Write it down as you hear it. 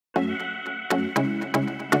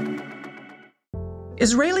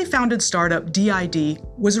Israeli-founded startup DID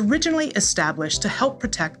was originally established to help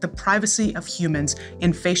protect the privacy of humans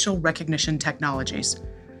in facial recognition technologies.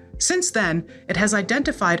 Since then, it has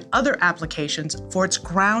identified other applications for its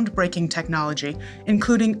groundbreaking technology,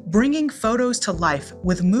 including bringing photos to life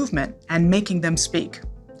with movement and making them speak.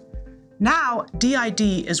 Now, DID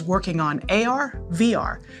is working on AR,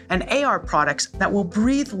 VR, and AR products that will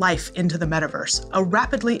breathe life into the metaverse, a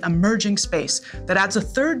rapidly emerging space that adds a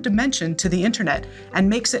third dimension to the internet and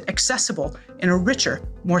makes it accessible in a richer,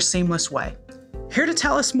 more seamless way. Here to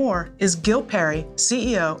tell us more is Gil Perry,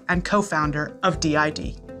 CEO and co-founder of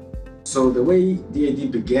DID. So the way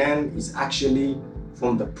DID began is actually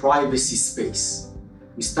from the privacy space.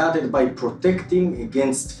 We started by protecting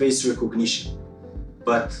against face recognition,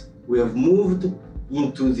 but we have moved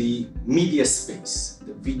into the media space,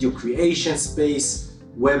 the video creation space,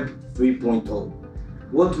 Web 3.0.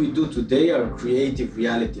 What we do today, our creative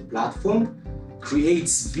reality platform,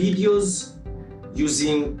 creates videos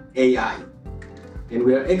using AI. And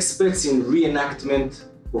we are experts in reenactment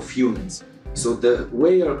of humans. So the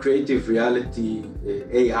way our creative reality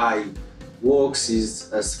AI works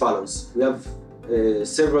is as follows. We have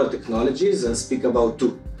several technologies. I'll speak about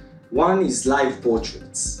two. One is live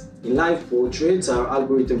portraits. In live portraits, our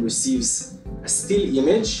algorithm receives a still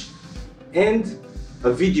image and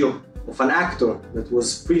a video of an actor that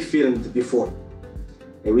was pre-filmed before.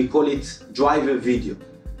 And we call it driver video.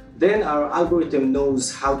 Then our algorithm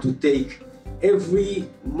knows how to take every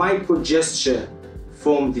micro gesture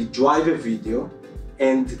from the driver video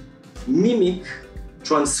and mimic,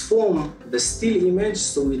 transform the still image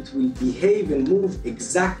so it will behave and move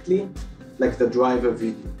exactly like the driver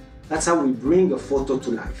video. That's how we bring a photo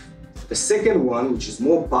to life. The second one, which is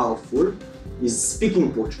more powerful, is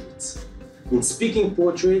speaking portraits. In speaking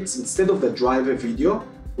portraits, instead of the driver video,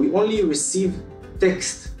 we only receive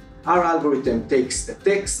text. Our algorithm takes the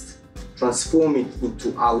text, transform it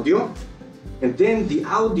into audio, and then the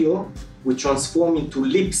audio we transform into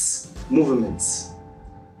lips movements.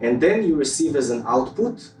 And then you receive as an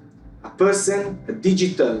output a person, a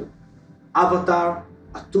digital avatar,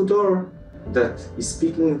 a tutor that is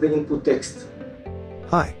speaking the input text.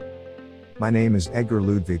 Hi, my name is Edgar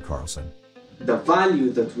Ludwig Carlson. The value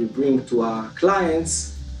that we bring to our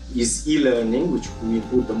clients is e-learning, which we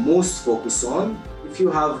put the most focus on. If you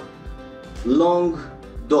have long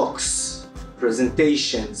docs,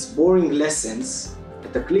 presentations, boring lessons,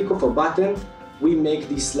 at the click of a button, we make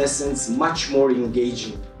these lessons much more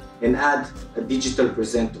engaging and add a digital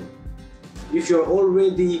presenter. If you're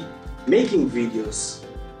already making videos,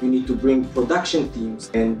 you need to bring production teams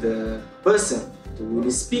and a person to really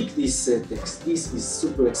speak this text. This is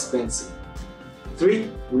super expensive. 3,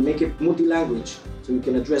 we make it multi-language, so you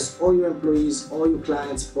can address all your employees, all your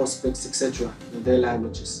clients, prospects, etc. in their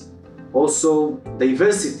languages. Also,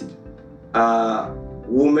 diversity.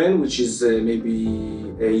 Woman, which is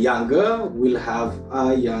maybe younger, will have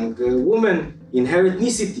a younger woman in her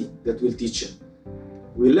ethnicity that will teach her.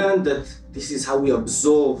 We learned that this is how we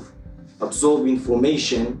absorb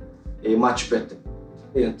information much better.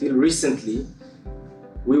 Until recently,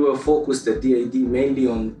 we were focused at DID mainly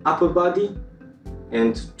on upper body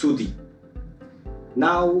and 2D.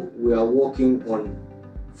 Now we are working on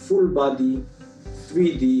full body,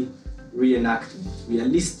 3D reenactment,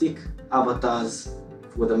 realistic avatars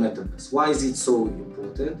for the metaverse. Why is it so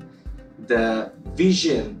important? The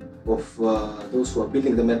vision of those who are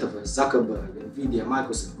building the metaverse, Zuckerberg, Nvidia,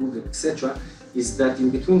 Microsoft, Google, etc., is that in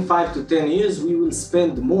between 5 to 10 years, we will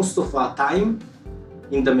spend most of our time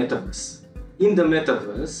in the metaverse. In the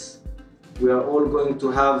metaverse, we are all going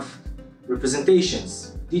to have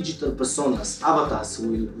representations, digital personas, avatars who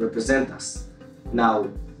will represent us. Now,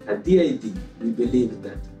 at DID, we believe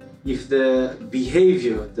that if the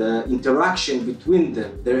behavior, the interaction between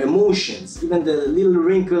them, their emotions, even the little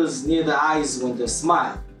wrinkles near the eyes when they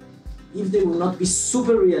smile, if they will not be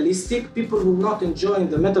super realistic, people will not enjoy in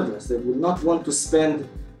the metaverse. They will not want to spend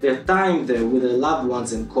their time there with their loved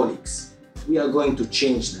ones and colleagues. We are going to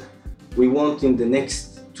change that. We want in the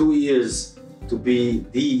next 2 years to be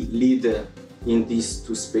the leader in these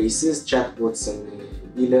two spaces, chatbots and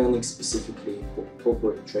e-learning, specifically for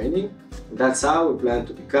corporate training. And that's how we plan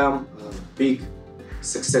to become a big,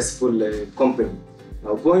 successful company.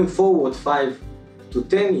 Now, going forward 5 to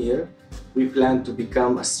 10 years, we plan to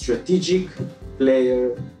become a strategic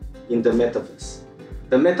player in the metaverse.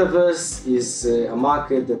 The metaverse is a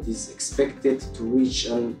market that is expected to reach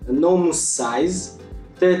an enormous size,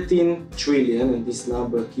 13 trillion, and this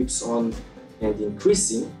number keeps on and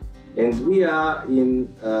increasing. And we are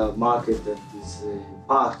in a market that is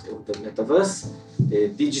part of the metaverse, a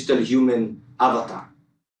digital human avatar.